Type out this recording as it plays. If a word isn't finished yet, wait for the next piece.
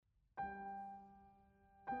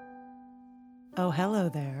Oh, hello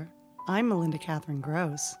there. I'm Melinda Catherine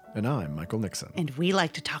Gross. And I'm Michael Nixon. And we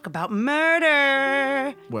like to talk about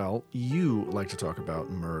murder. Well, you like to talk about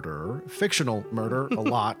murder, fictional murder, a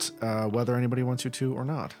lot, whether anybody wants you to or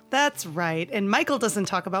not. That's right. And Michael doesn't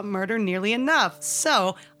talk about murder nearly enough.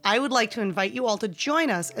 So I would like to invite you all to join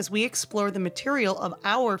us as we explore the material of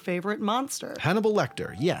our favorite monster. Hannibal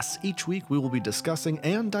Lecter. Yes, each week we will be discussing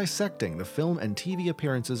and dissecting the film and TV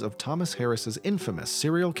appearances of Thomas Harris's infamous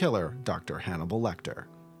serial killer, Dr. Hannibal Lecter.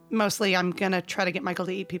 Mostly, I'm going to try to get Michael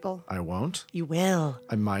to eat people. I won't. You will.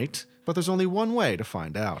 I might, but there's only one way to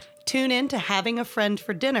find out. Tune in to Having a Friend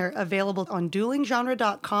for Dinner, available on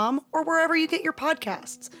duelinggenre.com or wherever you get your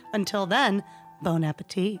podcasts. Until then, bon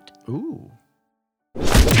appetit. Ooh.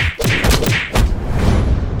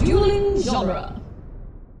 Dueling Genre.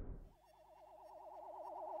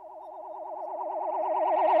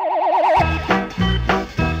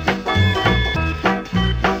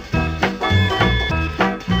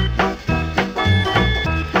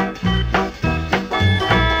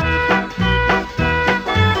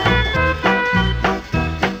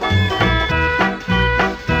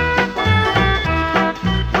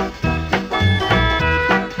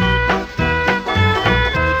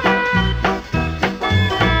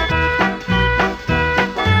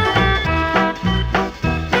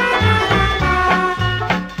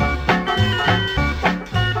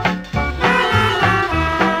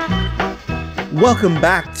 Welcome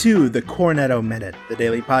back to the Cornetto Minute, the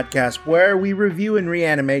daily podcast where we review and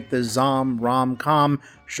reanimate the rom-com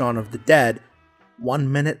Shaun of the Dead,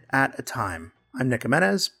 1 minute at a time. I'm Nick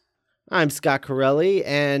Jimenez. I'm Scott Corelli,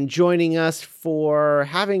 and joining us for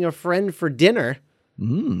Having a Friend for Dinner,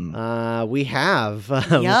 we have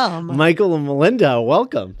Yum. Michael and Melinda.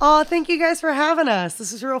 Welcome. Oh, thank you guys for having us.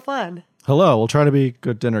 This is real fun. Hello, we'll try to be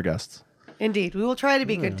good dinner guests. Indeed, we will try to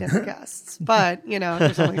be good dinner guests, but,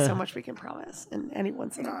 there's only so much we can promise in any one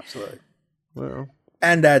sitting. Absolutely. Well,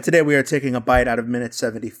 And today we are taking a bite out of minute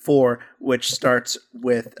 74, which starts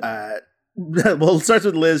with, it starts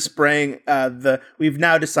with Liz spraying we've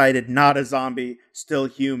now decided not a zombie, still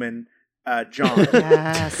human, John.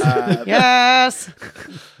 Yes. Yes.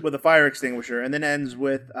 With a fire extinguisher, and then ends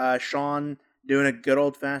with Shaun doing a good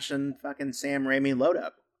old-fashioned fucking Sam Raimi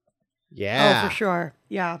load-up. yeah. Oh, for sure.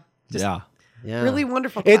 Yeah. Yeah. Yeah. Really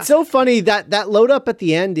wonderful. It's so funny that load up at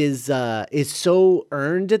the end is so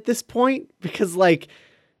earned at this point, because like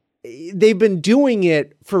they've been doing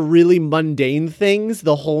it for really mundane things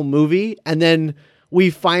the whole movie, and then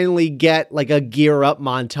we finally get like a gear up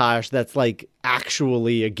montage that's like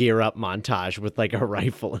actually a gear up montage with like a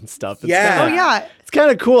rifle and stuff. It's Yeah. Oh, yeah. It's kind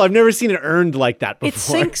of cool. I've never seen it earned like that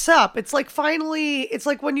before. It syncs up. It's like finally, it's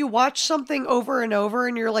like when you watch something over and over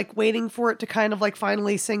and you're like waiting for it to kind of like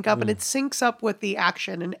finally sync up, and it syncs up with the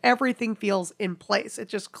action and everything feels in place. It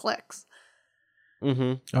just clicks.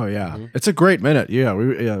 Mm-hmm. Oh, yeah. It's a great minute. Yeah,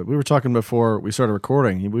 we were talking before we started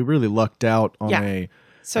recording. We really lucked out on a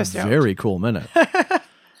stoked. very cool minute.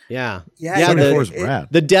 Yeah. Yeah, Yeah. 74 is rad.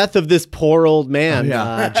 The death of this poor old man,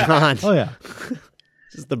 John. Oh, yeah.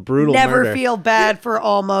 Just the brutal Never murder. feel bad for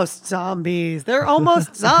almost zombies. They're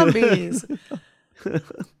almost zombies.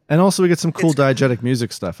 And also we get some cool diegetic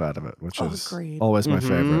music stuff out of it, which is agreed. always my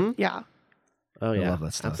favorite. Yeah. Oh, yeah. I love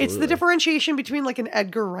that stuff. It's the differentiation between like an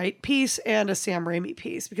Edgar Wright piece and a Sam Raimi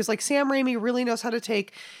piece, because like Sam Raimi really knows how to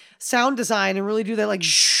take sound design and really do that like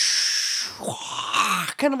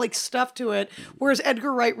kind of like stuff to it, whereas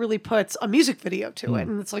Edgar Wright really puts a music video to it,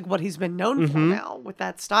 and it's like what he's been known for now with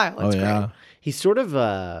that style. It's great. He's sort of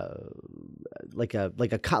like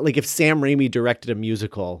if Sam Raimi directed a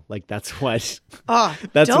musical, like that's what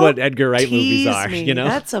Don't Edgar Wright movies are, me. you know?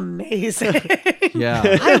 That's amazing.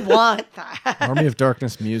 Yeah. I want that. Army of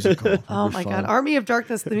Darkness musical. That'd Oh be my fun. God. Army of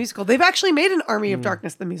Darkness, the musical. They've actually made an Army of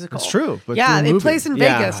Darkness, the musical. That's true, but yeah, through a it movie. plays in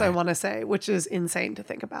Yeah. Vegas, I want to say, which is insane to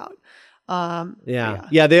think about.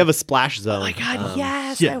 Yeah, they have a splash zone. Oh my God,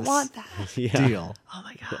 yes, I yes. want that. Yeah. Deal. Oh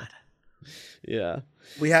my God. Yeah.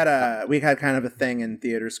 We had kind of a thing in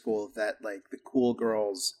theater school that like the cool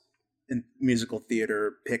girls in musical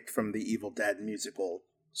theater picked from the Evil Dead musical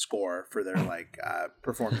score for their like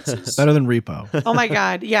performances. Better than Repo. Oh my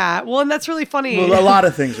God, yeah. Well, and that's really funny. Well, a lot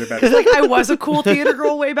of things are better. Because like I was a cool theater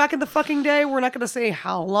girl way back in the fucking day. We're not going to say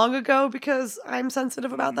how long ago because I'm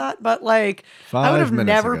sensitive about that. But like, I would 5 have minutes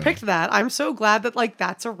never ago. picked that. I'm so glad that like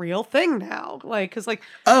that's a real thing now. Like, because like,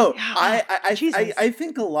 Oh, yeah, Jesus. I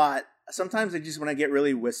think a lot. Sometimes when I get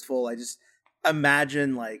really wistful, I just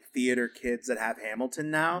imagine like theater kids that have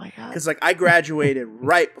Hamilton now. Oh my God. Because like I graduated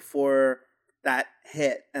right before that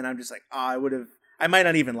hit, and I'm just like, oh, I would I might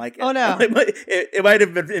not even like it. Oh, no. It might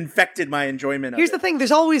have infected my enjoyment. Here's of it. the thing.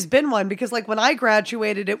 There's always been one because like when I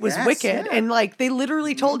graduated, it was Yes, Wicked. yeah. And like they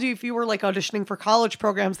literally told you if you were like auditioning for college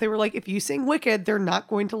programs, they were like, if you sing Wicked, they're not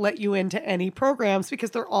going to let you into any programs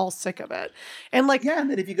because they're all sick of it. And like, Yeah, and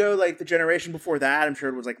then if you go like the generation before that, I'm sure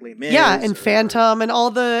it was like Les Mis. yeah, and Phantom and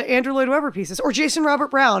all the Andrew Lloyd Webber pieces or Jason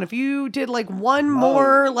Robert Brown. If you did like one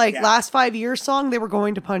more like last 5 years song, they were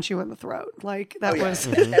going to punch you in the throat. Like that was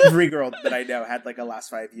every girl that I know had like a last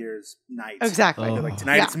 5 years night. Exactly. They're like,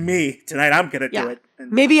 tonight it's me. Tonight I'm gonna do it.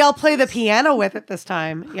 And maybe I'll play the piano with it this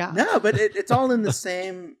time. Yeah. no, but it's all in the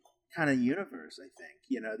same kind of universe. I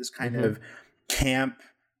think this kind of camp.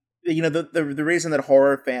 The reason that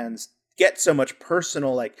horror fans get so much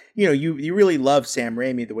personal, like you really love Sam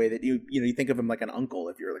Raimi the way that you think of him like an uncle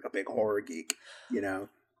if you're like a big horror geek,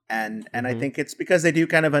 and I think it's because they do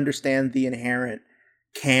kind of understand the inherent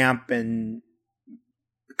camp and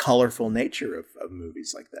colorful nature of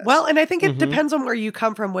movies like this. Well, and I think it depends on where you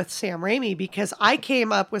come from with Sam Raimi, because I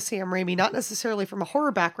came up with Sam Raimi not necessarily from a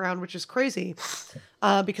horror background, which is crazy,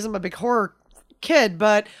 because I'm a big horror kid,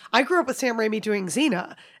 but I grew up with Sam Raimi doing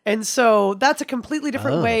Xena. And so that's a completely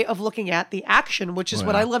different way of looking at the action, which is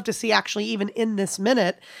what I love to see actually even in this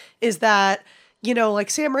minute, is that like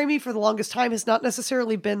Sam Raimi for the longest time has not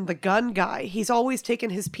necessarily been the gun guy. He's always taken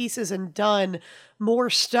his pieces and done more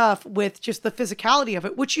stuff with just the physicality of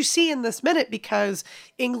it, which you see in this minute because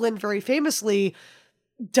England very famously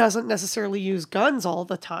doesn't necessarily use guns all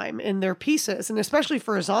the time in their pieces. And especially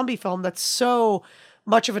for a zombie film, that's so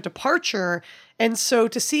much of a departure. And so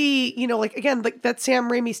to see, like again, like that Sam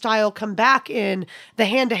Raimi style come back in the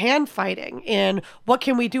hand-to-hand fighting and what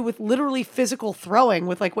can we do with literally physical throwing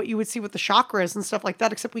with like what you would see with the chakras and stuff like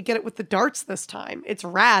that, except we get it with the darts this time. It's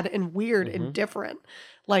rad and weird and different.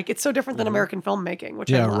 Like it's so different than American filmmaking,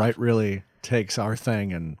 which I love. Wright really takes our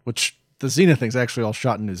thing, and which the Xena thing's actually all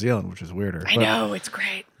shot in New Zealand, which is weirder. I know, it's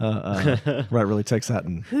great. Wright really takes that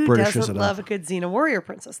and Who Britishes doesn't it love up. a good Xena warrior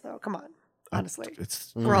princess though? Come on. Honestly,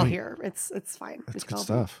 we're all here. It's fine. It's We good can all be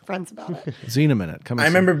stuff. friends about it. Xena Minute. Come on.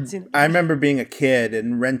 I remember being a kid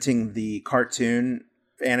and renting the cartoon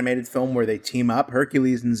animated film where they team up,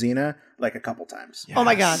 Hercules and Xena, like a couple times. Oh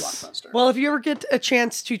my God. Blockbuster. Well, if you ever get a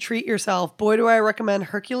chance to treat yourself, boy, do I recommend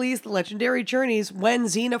Hercules, The Legendary Journeys when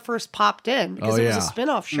Xena first popped in because it was a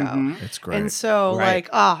spin-off show. It's great. And so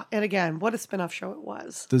and again, what a spin-off show it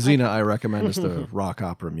was. The Xena I recommend is the rock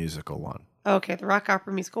opera musical one. Okay, the rock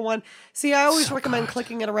opera musical one. See, I always recommend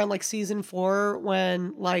clicking it around like season 4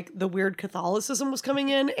 when like the weird Catholicism was coming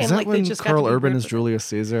in, and Is that like when they just Carl got to be Urban weird is with it. Julius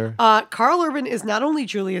Caesar? Carl Urban is not only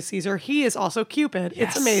Julius Caesar, he is also Cupid.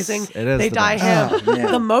 Yes, It's amazing. it is They the dye best.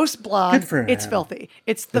 him the most blonde. Good for It's him. filthy.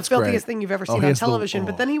 It's the It's filthiest great. thing you've ever Oh, seen he on has the- television.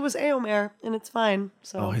 But oh. then he was Eomer, and it's fine.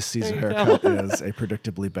 So His Caesar there you go. haircut is a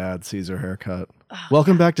predictably bad Caesar haircut.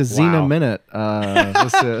 Welcome back to Xena Minute.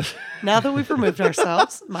 Now that we've removed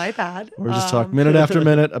ourselves, my bad. We're just talking minute after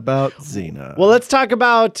minute about Xena. Well, let's talk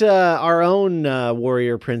about our own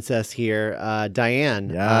warrior princess here, Diane.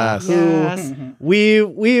 Yes. Yes.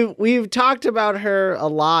 We've talked about her a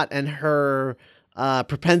lot and her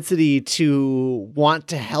propensity to want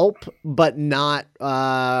to help, but not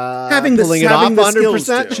Having pulling the it off skills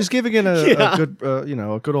 100%. to. She's giving it a good,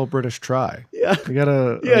 a good old British try. Yeah. We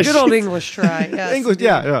gotta, Good old English try. Yes. English.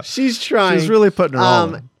 Yeah. She's trying. She's really putting her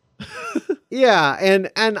all in. Yeah, and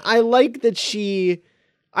I like that she.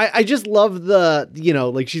 I just love the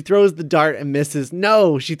like she throws the dart and misses.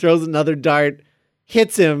 No, she throws another dart,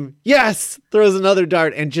 hits him. Yes, throws another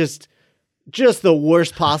dart and just the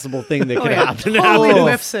worst possible thing that could happen. Totally Oh.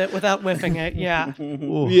 whiffs it without whiffing it. Yeah.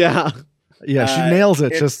 Yeah. Yeah, she nails it.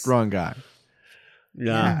 Just it's- wrong guy.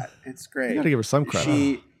 Yeah. It's great. You gotta give her some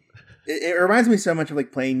credit. It reminds me so much of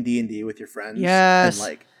like playing D&D with your friends. Yes. And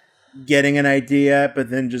like getting an idea, but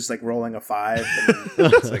then just like rolling a 5.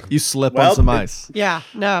 And it's like, You slip Well, on some it- ice. Yeah.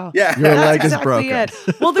 No. yeah. Your leg That's is exactly broken.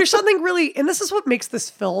 it. Well, there's something really, and this is what makes this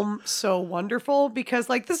film so wonderful, because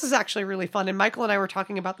like this is actually really fun. And Michael and I were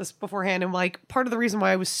talking about this beforehand, and like part of the reason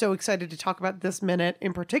why I was so excited to talk about this minute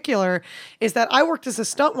in particular is that I worked as a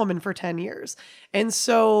stunt woman for 10 years. And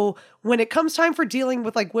so when it comes time for dealing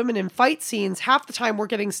with like women in fight scenes, half the time we're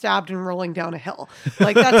getting stabbed and rolling down a hill.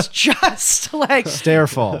 Like that's just like Stair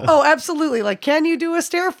fall. Oh, absolutely. Like, can you do a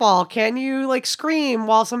stair fall? Can you like scream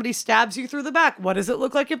while somebody stabs you through the back? What does it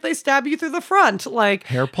look like if they stab you through the front? Like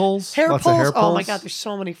Hair pulls? hair Lots pulls. of hair Oh my pulls? God, there's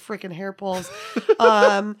so many freaking hair pulls.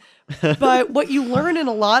 But what you learn in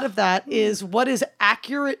a lot of that is what is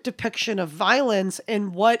accurate depiction of violence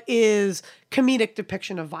and what is comedic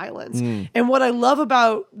depiction of violence. And what I love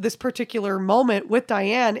about this particular moment with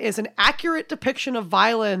Diane is an accurate depiction of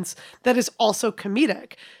violence that is also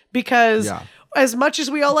comedic. Because as much as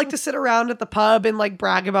we all like to sit around at the pub and like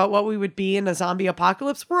brag about what we would be in a zombie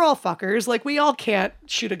apocalypse, we're all fuckers. Like we all can't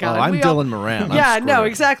shoot a gun. I'm we Dylan Moran. Yeah, I'm no, screwed.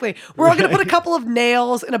 exactly. We're all going to put a couple of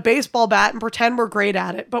nails in a baseball bat and pretend we're great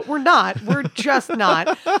at it, but we're not. We're just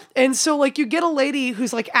not. And so like you get a lady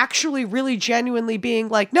who's like actually really genuinely being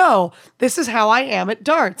like, no, this is how I am at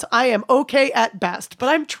darts. I am okay at best, but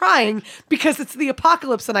I'm trying because it's the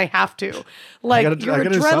apocalypse and I have to. Like I your gotta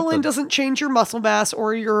do something. adrenaline doesn't change your muscle mass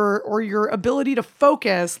or your ability to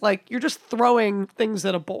focus. Like you're just throwing things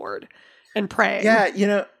at a board and praying. Yeah,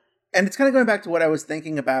 and it's kind of going back to what I was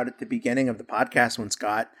thinking about at the beginning of the podcast when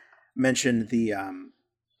Scott mentioned the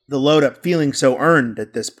load up feeling so earned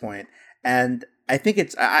at this point. And I think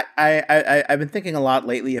it's I've been thinking a lot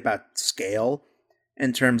lately about scale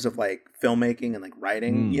in terms of like filmmaking and like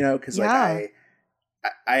writing, because like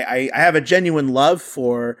I have a genuine love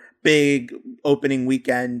for big opening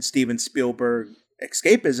weekend Steven Spielberg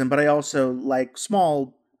escapism, but I also like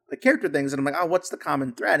small like character things, and I'm like, oh, what's the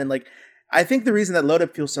common thread? And like I think the reason that Load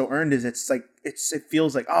Up feels so earned is it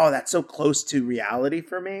feels like, oh, that's so close to reality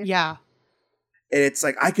for me. Yeah. It's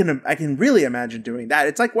like I can really imagine doing that.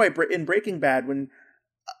 It's like why in Breaking Bad when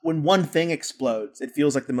one thing explodes, it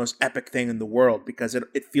feels like the most epic thing in the world because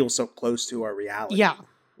it feels so close to our reality. Yeah.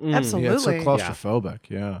 Absolutely. Yeah, it's so claustrophobic.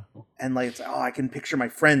 Yeah. And like it's like, oh, I can picture my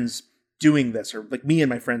friends doing this, or like me and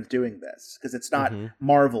my friends doing this, because it's not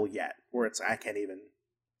Marvel yet, where it's I can't even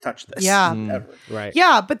touch this. Yeah. Ever. Right.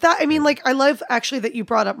 Yeah, but that, I mean, like, I love actually that you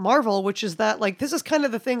brought up Marvel, which is that, like, this is kind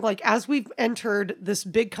of the thing, like, as we've entered this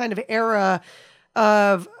big kind of era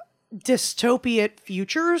of dystopian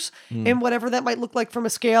futures and whatever that might look like from a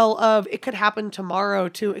scale of it could happen tomorrow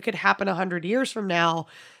to it could happen 100 years from now,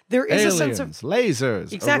 there is Aliens, a sense of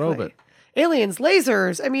lasers, exactly. a robot. Aliens,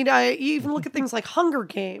 lasers. I mean, you even look at things like Hunger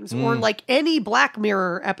Games or like any Black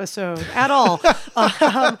Mirror episode at all.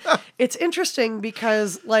 It's interesting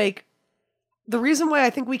because, like, the reason why I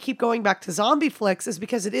think we keep going back to zombie flicks is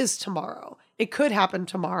because it is tomorrow. It could happen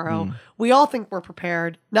tomorrow. We all think we're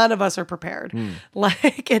prepared. None of us are prepared.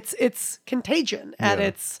 Like it's contagion and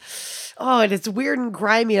it's weird and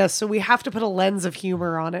grimy. So we have to put a lens of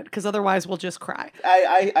humor on it because otherwise we'll just cry.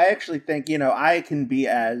 I actually think, I can be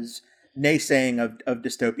as naysaying of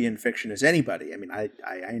dystopian fiction as anybody. I mean, I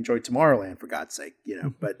enjoyed Tomorrowland, for God's sake,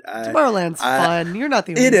 but Tomorrowland's fun. You're not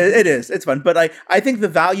the only It is. It's fun. But I think the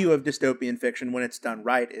value of dystopian fiction when it's done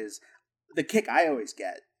right is the kick I always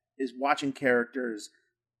get is watching characters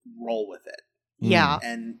roll with it. Yeah.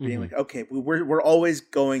 And being like, okay, we're always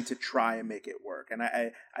going to try and make it work. And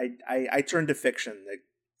I turn to fiction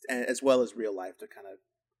as well as real life to kind of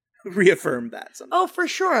reaffirm that sometimes. Oh, for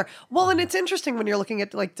sure. Well, and it's interesting when you're looking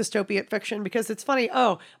at like dystopian fiction because it's funny.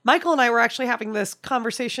 Oh, Michael and I were actually having this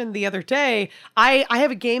conversation the other day. I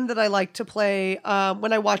have a game that I like to play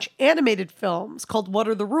when I watch animated films called What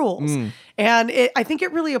Are the Rules? And I think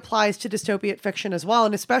it really applies to dystopian fiction as well.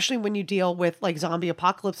 And especially when you deal with like zombie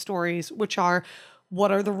apocalypse stories, which are what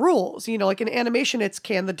are the rules? Like in animation, it's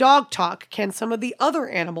can the dog talk? Can some of the other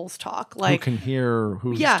animals talk? Like who can hear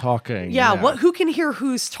who's talking? Yeah. Who can hear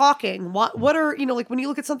who's talking? What are, like when you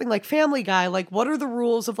look at something like Family Guy, like what are the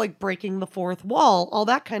rules of like breaking the fourth wall? All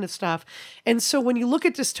that kind of stuff. And so when you look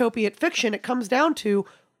at dystopian fiction, it comes down to,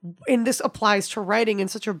 and this applies to writing in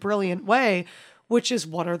such a brilliant way, which is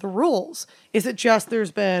what are the rules? Is it just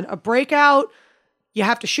there's been a breakout, you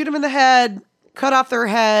have to shoot them in the head, cut off their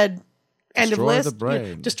head, end of list,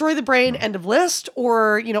 destroy the brain, end of list,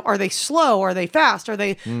 or are they slow? Are they fast? Are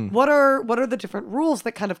they what are the different rules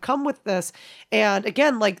that kind of come with this? And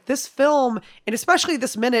again, like this film, and especially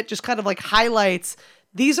this minute, just kind of like highlights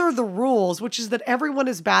these are the rules, which is that everyone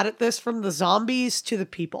is bad at this from the zombies to the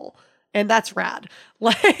people. And that's rad.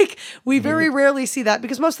 Like, we very rarely see that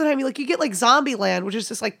because most of the time, you get like Zombieland, which is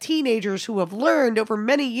just like teenagers who have learned over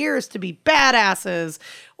many years to be badasses.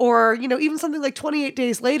 Or, even something like 28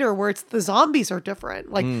 Days Later, where it's the zombies are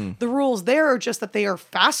different. Like, the rules there are just that they are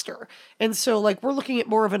faster. And so, like, we're looking at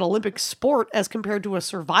more of an Olympic sport as compared to a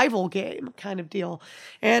survival game kind of deal.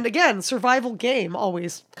 And again, survival game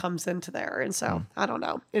always comes into there. And so, I don't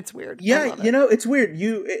know. It's weird. Yeah, it's weird.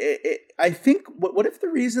 I think, what if the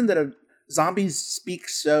reason that zombies speak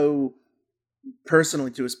so personally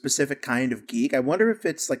to a specific kind of geek, I wonder if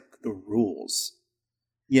it's like the rules,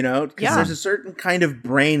 because there's a certain kind of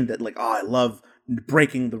brain that like, oh, I love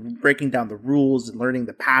breaking down the rules and learning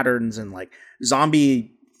the patterns, and like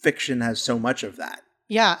zombie fiction has so much of that.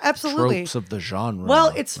 Yeah, absolutely. Tropes of the genre.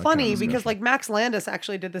 Well, it's funny because like Max Landis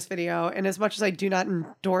actually did this video, and as much as I do not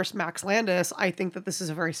endorse Max Landis, I think that this is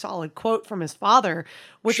a very solid quote from his father,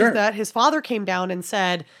 which is that his father came down and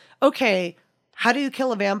said, okay, how do you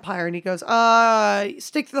kill a vampire? And he goes,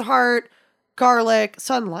 stick to the heart, garlic,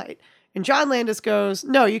 sunlight. And John Landis goes,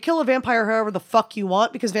 no, you kill a vampire however the fuck you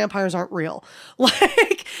want because vampires aren't real.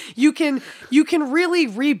 Like you can really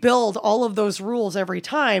rebuild all of those rules every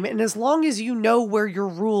time. And as long as you know where your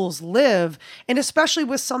rules live, and especially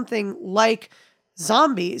with something like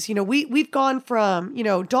zombies, we've gone from,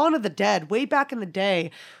 Dawn of the Dead way back in the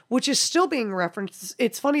day, which is still being referenced.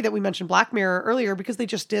 It's funny that we mentioned Black Mirror earlier because they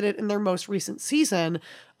just did it in their most recent season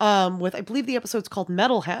with, I believe the episode's called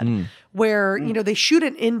Metalhead, where, they shoot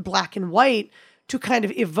it in black and white to kind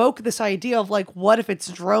of evoke this idea of like, what if it's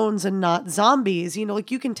drones and not zombies?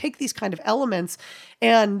 Like you can take these kind of elements.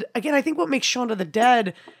 And again, I think what makes Shaun of the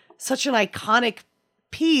Dead such an iconic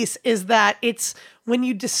piece is that it's when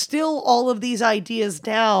you distill all of these ideas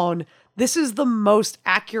down, this is the most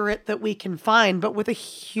accurate that we can find, but with a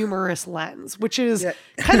humorous lens, which is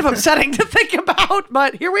kind of upsetting to think about,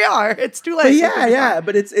 but here we are. It's too late.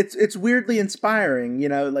 But it's weirdly inspiring,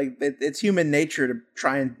 like it's human nature to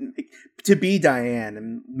try and to be Diane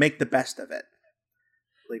and make the best of it.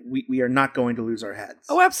 Like we are not going to lose our heads.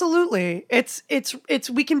 Oh, absolutely. It's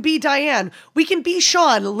we can be Diane. We can be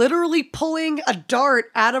Shaun, literally pulling a dart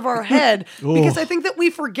out of our head because I think that we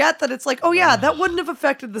forget that it's like, oh yeah, that wouldn't have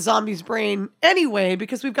affected the zombie's brain anyway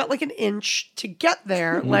because we've got like an inch to get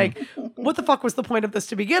there. Like, what the fuck was the point of this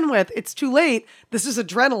to begin with? It's too late. This is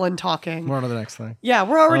adrenaline talking. We're on to the next thing. Yeah,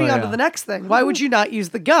 we're already on to the next thing. Why would you not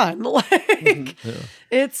use the gun? Like,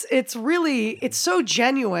 it's really, it's so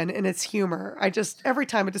genuine in its humor. Every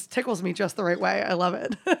time it just tickles me just the right way. I love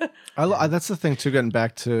it. That's the thing too, getting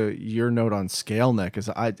back to your note on scale, Nick,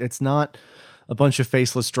 is it's not a bunch of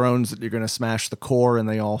faceless drones that you're going to smash the core and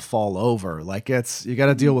they all fall over. Like you got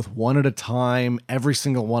to deal with one at a time. Every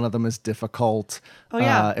single one of them is difficult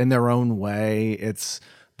in their own way. It's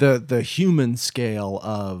the human scale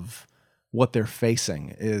of what they're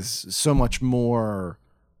facing is so much more,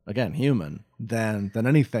 again, human than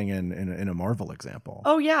anything in a Marvel example.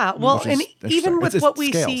 Oh yeah. Well, and even with what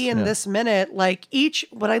we see in this minute, like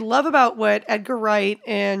what I love about what Edgar Wright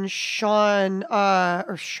and Simon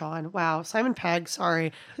Pegg,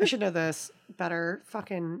 sorry, I should know this better.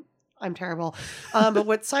 I'm terrible. But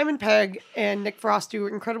what Simon Pegg and Nick Frost do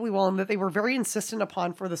incredibly well and that they were very insistent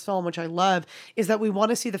upon for this film, which I love, is that we want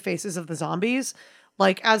to see the faces of the zombies.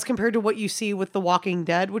 Like, as compared to what you see with The Walking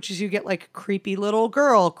Dead, which is you get like creepy little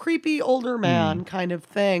girl, creepy older man kind of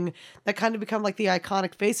thing that kind of become like the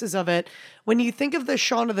iconic faces of it. When you think of the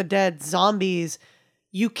Shaun of the Dead zombies,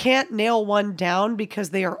 you can't nail one down because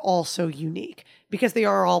they are all so unique, because they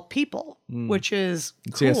are all people, which is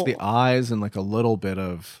cool. See, it's the eyes and like a little bit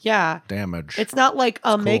of damage. It's not like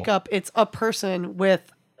a makeup, it's a person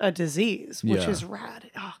with a disease, which is rad.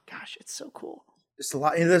 Oh gosh, it's so cool. Just a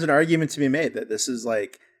lot. There's an argument to be made that this is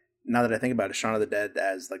like, now that I think about it, Shaun of the Dead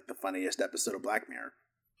as like the funniest episode of Black Mirror.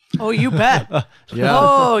 Oh, you bet. Yeah.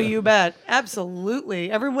 Oh, you bet.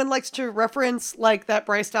 Absolutely. Everyone likes to reference like that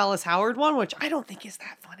Bryce Dallas Howard one, which I don't think is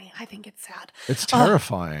that funny. I think it's sad. It's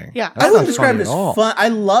terrifying. Yeah. That's I wouldn't not describe funny it as at all. fun. I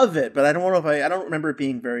love it, but I don't remember it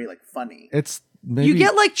being very like funny. It's maybe You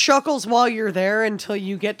get like chuckles while you're there until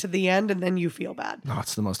you get to the end and then you feel bad. no,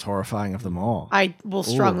 it's the most horrifying of them all. I will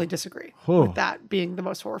strongly disagree Ooh. with that being the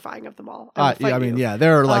most horrifying of them all.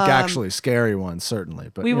 There are like actually scary ones, certainly.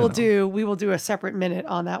 But we will do a separate minute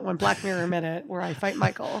on that one, Black Mirror minute, where I fight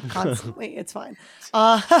Michael constantly. It's fine.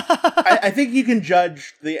 I think you can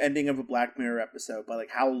judge the ending of a Black Mirror episode by like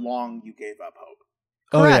how long you gave up hope.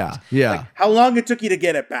 Oh Correct. yeah. Like how long it took you to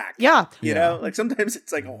get it back. Yeah. You know, like sometimes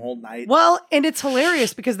it's like a whole night. Well, and it's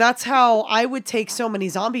hilarious because that's how I would take so many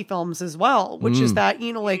zombie films as well, which is that,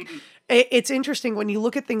 like it's interesting when you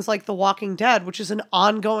look at things like The Walking Dead, which is an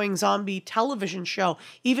ongoing zombie television show,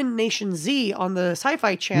 even Nation Z on the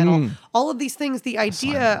Sci-Fi Channel, all of these things, the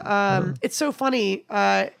idea, it's so funny,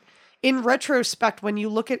 in retrospect, when you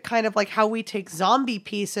look at kind of like how we take zombie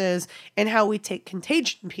pieces and how we take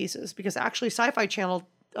Contagion pieces, because actually Sci-Fi Channel,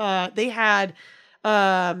 they had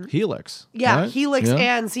Helix. yeah, right? Helix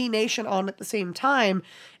Yeah. and Z Nation on at the same time.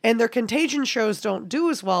 And their Contagion shows don't do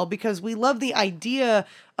as well because we love the idea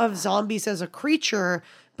of zombies as a creature.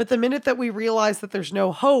 But the minute that we realize that there's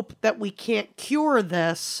no hope, that we can't cure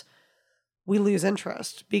this, we lose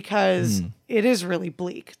interest because it is really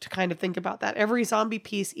bleak to kind of think about that. Every zombie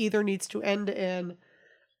piece either needs to end in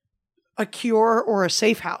a cure or a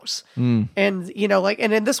safe house. And, and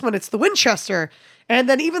in this one, it's the Winchester. And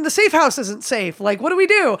then even the safe house isn't safe. Like, what do we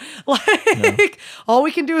do? Like, all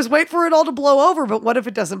we can do is wait for it all to blow over. But what if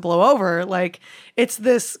it doesn't blow over? Like, it's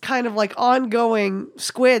this kind of like ongoing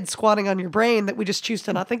squid squatting on your brain that we just choose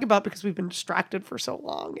to not think about because we've been distracted for so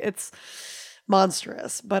long.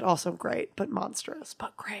 monstrous, but also great, but monstrous,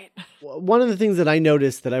 but great. One of the things that I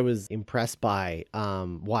noticed that I was impressed by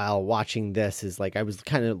while watching this is like I was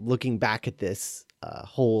kind of looking back at this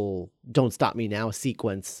whole "Don't Stop Me Now"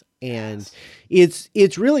 sequence, and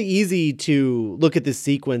it's really easy to look at this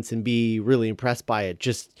sequence and be really impressed by it,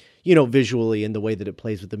 just visually and the way that it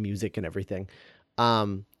plays with the music and everything.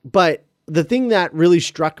 But the thing that really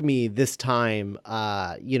struck me this time,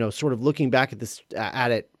 sort of looking back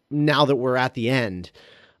at it now that we're at the end,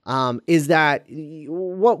 is that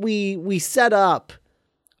what we set up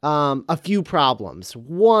a few problems.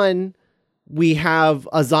 One, we have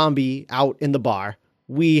a zombie out in the bar.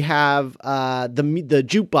 We have the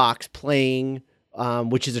jukebox playing,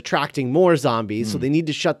 which is attracting more zombies. So they need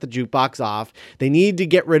to shut the jukebox off. They need to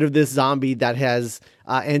get rid of this zombie that has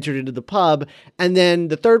entered into the pub. And then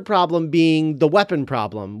the third problem being the weapon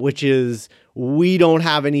problem, which is we don't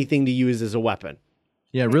have anything to use as a weapon.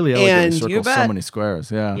 Yeah, really elegantly circles so many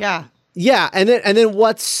squares. Yeah. Yeah. Yeah. And then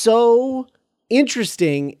what's so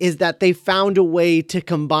interesting is that they found a way to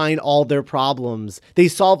combine all their problems. They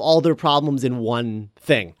solve all their problems in one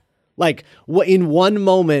thing. Like in one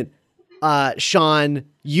moment, SHAUN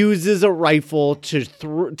uses a rifle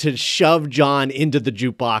to shove John into the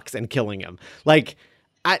jukebox and killing him. Like,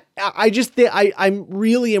 I just think I'm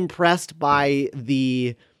really impressed by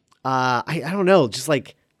the, I don't know, just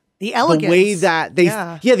like the elegance, the way that they,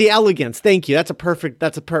 the elegance. Thank you. That's perfect.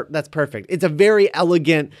 It's a very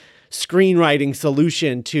elegant screenwriting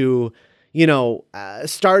solution to,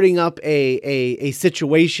 starting up a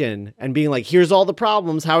situation and being like, here's all the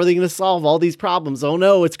problems. How are they going to solve all these problems? Oh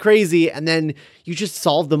no, it's crazy. And then you just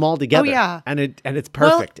solve them all together. Oh, yeah. And it's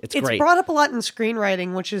perfect. Well, it's great. It's brought up a lot in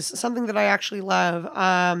screenwriting, which is something that I actually love.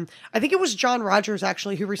 I think it was John Rogers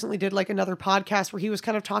actually who recently did like another podcast where he was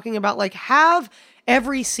kind of talking about like have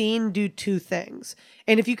every scene do two things.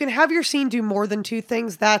 And if you can have your scene do more than two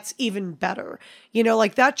things, that's even better.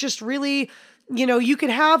 Like that just really, you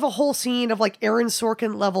can have a whole scene of like Aaron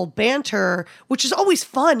Sorkin level banter, which is always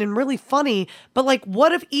fun and really funny. But like,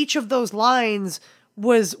 what if each of those lines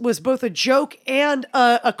was both a joke and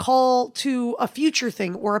a call to a future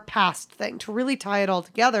thing or a past thing to really tie it all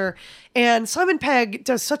together? And Simon Pegg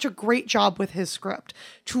does such a great job with his script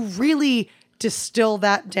to really distill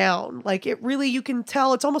that down. Like it really, you can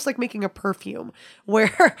tell it's almost like making a perfume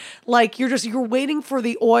where like you're waiting for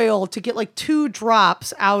the oil to get like 2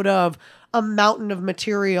 drops out of a mountain of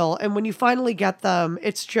material. And when you finally get them,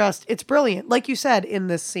 it's brilliant. Like you said in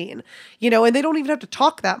this scene, and they don't even have to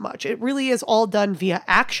talk that much. It really is all done via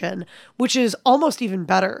action, which is almost even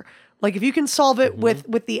better. Like if you can solve it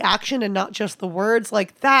with the action and not just the words,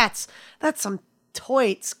 like that's some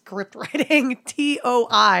toit script writing. TOIGHT.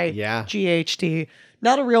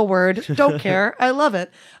 Not a real word. Don't care. I love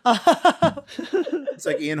it. It's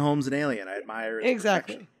like Ian Holmes and Alien. I admire it.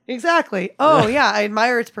 Exactly. Oh yeah, I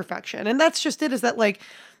admire its perfection. And that's just it, is that like,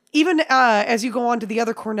 even as you go on to the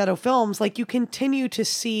other Cornetto films, like you continue to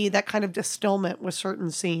see that kind of distillment with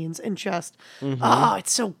certain scenes and just,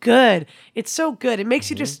 it's so good. It's so good. It makes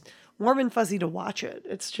you just warm and fuzzy to watch it.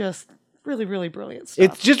 It's just really, really brilliant stuff.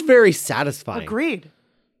 It's just very satisfying. Agreed.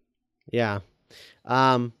 Yeah.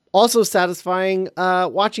 Also satisfying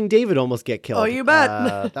watching David almost get killed. Oh, you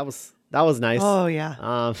bet. That was nice. Oh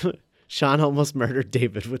yeah. SHAUN almost murdered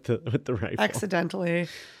David with the rifle. Accidentally.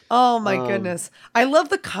 Oh my goodness. I love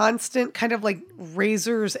the constant kind of like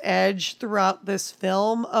razor's edge throughout this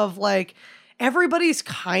film of like everybody's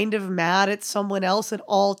kind of mad at someone else at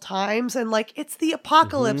all times. And like, it's the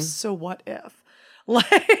apocalypse. So what if?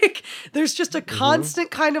 Like, there's just a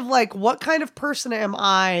constant kind of like, what kind of person am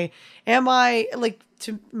I? Am I like,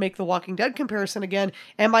 to make the Walking Dead comparison again,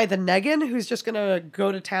 am I the Negan who's just going to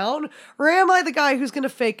go to town? Or am I the guy who's going to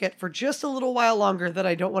fake it for just a little while longer that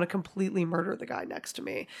I don't want to completely murder the guy next to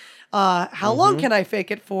me? How long can I fake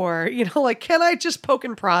it for? Like, can I just poke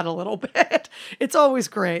and prod a little bit? It's always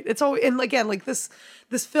great. It's always, and again, like this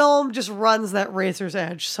film just runs that razor's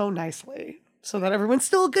edge so nicely so that everyone's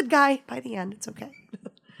still a good guy by the end. It's okay.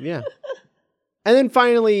 Yeah. And then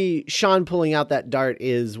finally, SHAUN pulling out that dart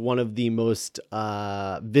is one of the most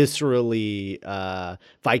viscerally,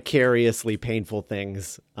 vicariously painful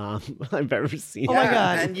things I've ever seen. Oh my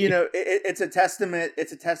God. And it's a testament.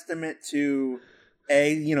 It's a testament to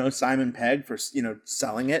Simon Pegg for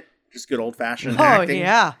selling it, just good old fashioned acting. Oh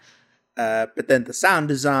yeah. But then the sound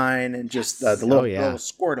design and just the little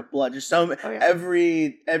squirt of blood, just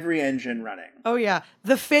every engine running. Oh yeah,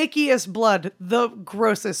 the fakiest blood, the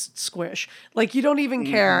grossest squish. Like you don't even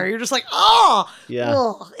care. You're just like,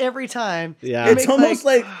 every time. Yeah, it's almost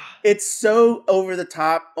like it's so over the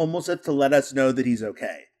top, almost to let us know that he's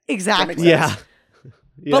okay. Exactly. Yeah.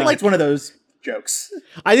 But like it's one of those jokes.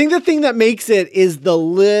 I think the thing that makes it is the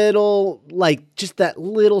little, like, just that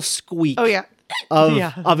little squeak. Oh yeah.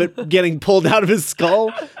 Of it getting pulled out of his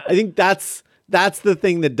skull. I think that's the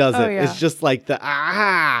thing that does it. Yeah. It's just like the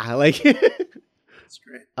like. That's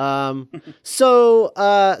great. So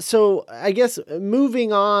I guess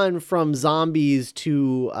moving on from zombies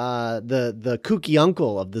to the kooky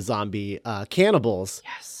uncle of the zombie cannibals.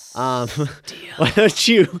 Yes. Why don't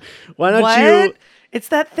you? What? It's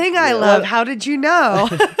that thing I love. How did you know?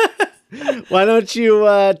 Why don't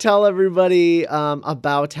you tell everybody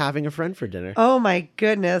about having a friend for dinner? Oh my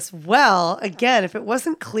goodness. Well, again, if it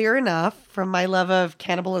wasn't clear enough from my love of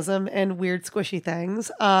cannibalism and weird squishy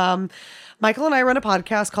things, Michael and I run a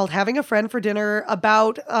podcast called Having a Friend for Dinner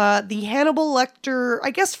about the Hannibal Lecter,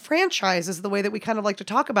 I guess, franchise is the way that we kind of like to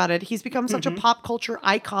talk about it. He's become such a pop culture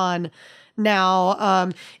icon now,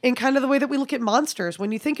 in kind of the way that we look at monsters.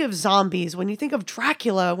 When you think of zombies, when you think of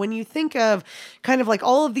Dracula, when you think of kind of like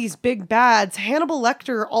all of these big bads, Hannibal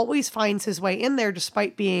Lecter always finds his way in there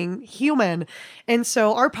despite being human. And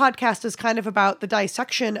so our podcast is kind of about the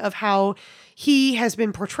dissection of how he has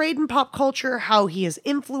been portrayed in pop culture, how he has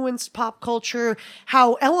influenced pop culture,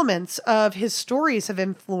 how elements of his stories have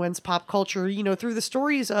influenced pop culture, you know, through the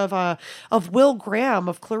stories of Will Graham,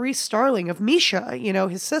 of Clarice Starling, of Misha, you know,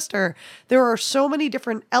 his sister. There are so many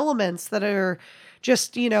different elements that are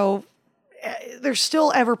just, you know, they're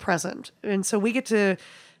still ever present. And so we get to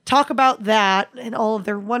talk about that and all of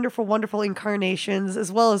their wonderful, wonderful incarnations,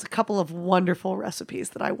 as well as a couple of wonderful recipes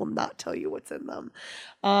that I will not tell you what's in them.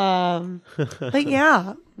 But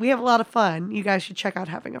yeah, we have a lot of fun. You guys should check out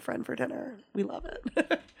Having a Friend for Dinner. We love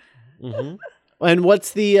it. And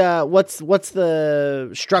what's the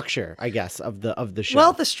structure, I guess, of the show?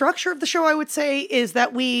 Well, the structure of the show, I would say, is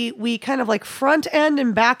that we kind of like front end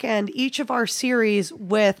and back end each of our series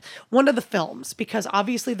with one of the films, because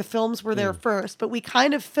obviously the films were there first, but we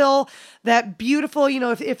kind of fill that beautiful, you know,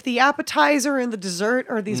 if the appetizer and the dessert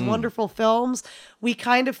are these wonderful films, we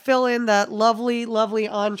kind of fill in that lovely, lovely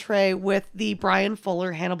entree with the Brian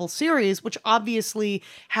Fuller Hannibal series, which obviously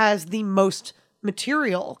has the most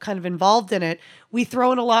material kind of involved in it. We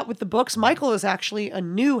throw in a lot with the books. Michael is actually a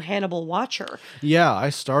new Hannibal watcher. Yeah, I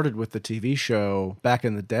started with the TV show back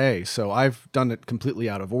in the day, so I've done it completely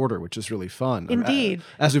out of order, which is really fun. Indeed.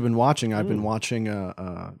 As we've been watching, I've been watching,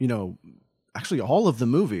 you know, actually all of the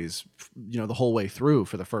movies, you know, the whole way through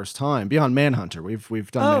for the first time. Beyond Manhunter,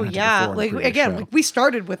 we've done. Manhunter before like again, like we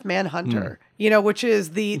started with Manhunter, you know, which is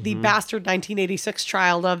the bastard 1986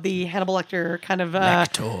 child of the Hannibal Lecter kind of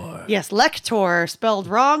Lecter. Yes, Lector, spelled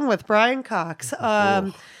wrong with Brian Cox.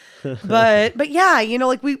 But yeah, you know,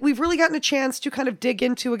 like we've really gotten a chance to kind of dig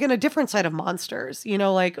into, again, a different side of monsters, you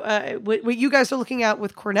know, like what you guys are looking at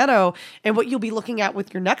with Cornetto and what you'll be looking at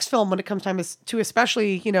with your next film when it comes time to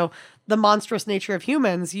especially, you know, the monstrous nature of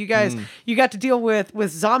humans. You guys, you got to deal with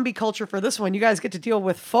zombie culture for this one. You guys get to deal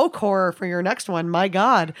with folk horror for your next one. My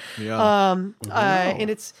God. Yeah. And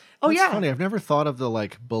it's, That's funny. I've never thought of the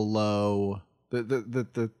like below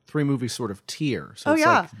the three movie sort of tier. So it's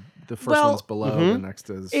like the first one's below, the next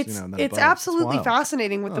is, you know, and then it's above. absolutely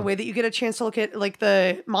fascinating with the way that you get a chance to look at like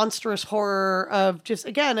the monstrous horror of just,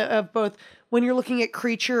 again, of both when you're looking at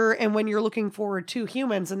creature and when you're looking forward to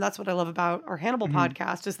humans. And that's what I love about our Hannibal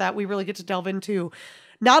podcast, is that we really get to delve into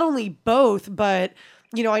not only both, but,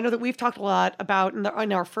 you know, I know that we've talked a lot about in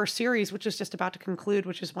our first series, which is just about to conclude,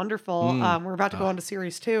 which is wonderful. We're about to go on to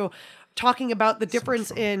series 2, talking about the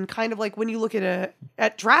difference in kind of like when you look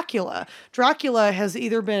at Dracula. Dracula has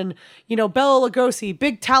either been, you know, Bela Lugosi,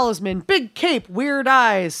 big talisman, big cape, weird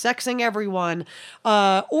eyes, sexing everyone,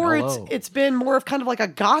 or it's been more of kind of like a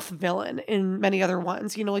goth villain in many other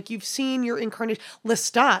ones. You know, like you've seen your incarnation,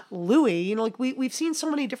 Lestat, Louis. You know, like we've seen so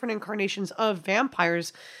many different incarnations of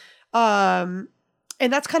vampires.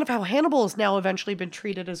 And that's kind of how Hannibal has now eventually been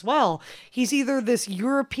treated as well. He's either this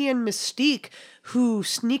European mystique who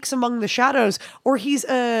sneaks among the shadows, or he's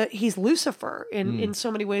Lucifer in so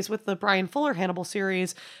many ways with the Brian Fuller Hannibal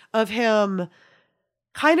series, of him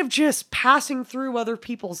kind of just passing through other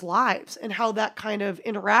people's lives and how that kind of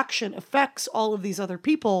interaction affects all of these other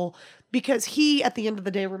people, because he, at the end of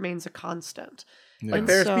the day, remains a constant. Yeah. Like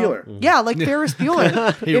Ferris Bueller. Yeah, like Ferris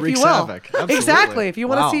Bueller, He if wreaks you will. havoc. Absolutely. Exactly. If you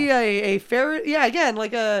want to Wow. see a Ferris, yeah, again,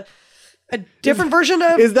 like a different version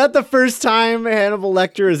of. Is that the first time Hannibal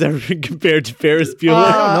Lecter has ever been compared to Ferris Bueller?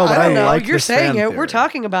 I don't know, but I don't know. like You're this saying fan it. We're theory.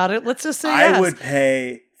 talking about it. Let's just say yes. I would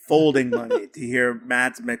pay folding money to hear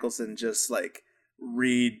Mads Mikkelsen just like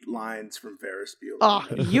read lines from Ferris Bueller. Oh,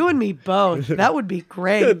 you and me both. That would be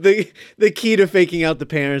great. The key to faking out the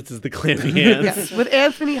parents is the clammy hands. Yes, with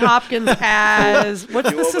Anthony Hopkins as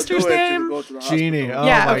what's the sister's name? Jeannie. Oh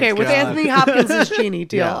Yeah, my okay, with God. Anthony Hopkins as Jeannie.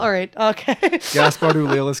 Deal. Yeah. All right. Okay. Gaspar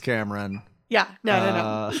Ulliel as Cameron. Yeah,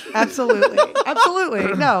 no. Absolutely.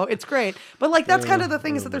 Absolutely. No, it's great. But like that's kind of the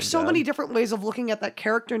thing is that there's so many different ways of looking at that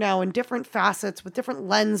character now in different facets with different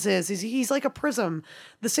lenses. He's like a prism.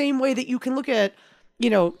 The same way that you can look at,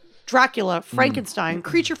 Dracula, Frankenstein,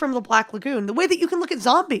 Creature from the Black Lagoon, the way that you can look at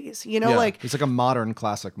zombies, like he's like a modern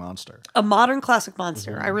classic monster. a modern classic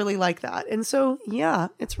monster. I really like that. And so, yeah,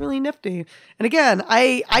 it's really nifty. And again,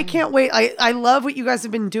 I can't wait. I love what you guys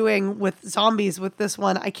have been doing with zombies with this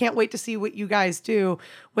one. I can't wait to see what you guys do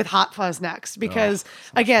with Hot Fuzz next. Because,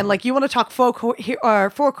 again, like you want to talk folk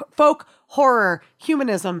horror,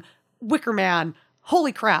 humanism, Wicker Man,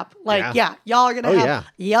 holy crap. Like, y'all are going to have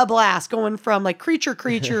a blast going from like creature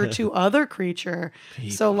to other creature.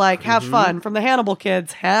 So like, have fun. From the Hannibal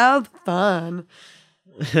kids, have fun.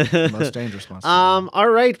 Most dangerous monster. All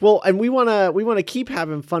right. Well, and we wanna keep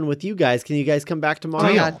having fun with you guys. Can you guys come back tomorrow? Oh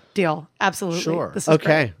my God, deal. Absolutely. Sure. This is Okay.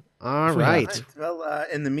 great. All right. Well,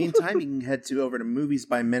 in the meantime, you can head over to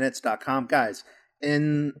moviesbyminutes.com. Guys,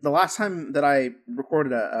 in the last time that I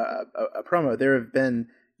recorded a promo, there have been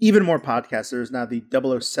even more podcasts. There's now the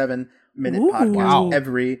 007-minute podcast. Wow.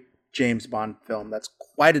 Every James Bond film. That's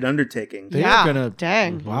quite an undertaking. They Yeah, are gonna.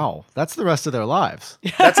 dang. Wow, that's the rest of their lives.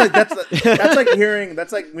 That's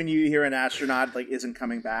like when you hear an astronaut like isn't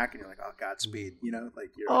coming back, and you're like, oh, Godspeed.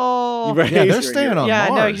 Like you're. Oh, Right. Yeah, they're You're- staying on yeah,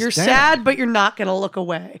 Mars. no, you're Damn. sad, but you're not going to look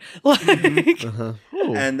away. Like, Ooh.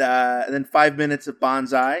 And then 5 minutes of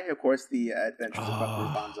Bonsai, of course, the Adventures of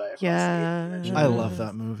Buckaroo Banzai. across the Yeah. dimensions. I love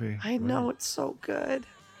that movie. I know, it's so good.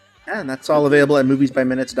 And that's all available at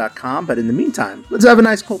moviesbyminutes.com. But in the meantime, let's have a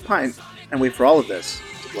nice cold pint and wait for all of this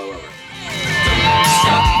to blow over.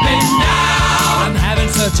 Stop me now. I'm having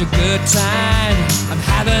such a good time. I'm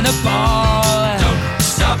having a ball. Don't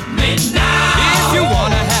stop me now. If you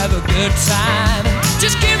wanna have a good time,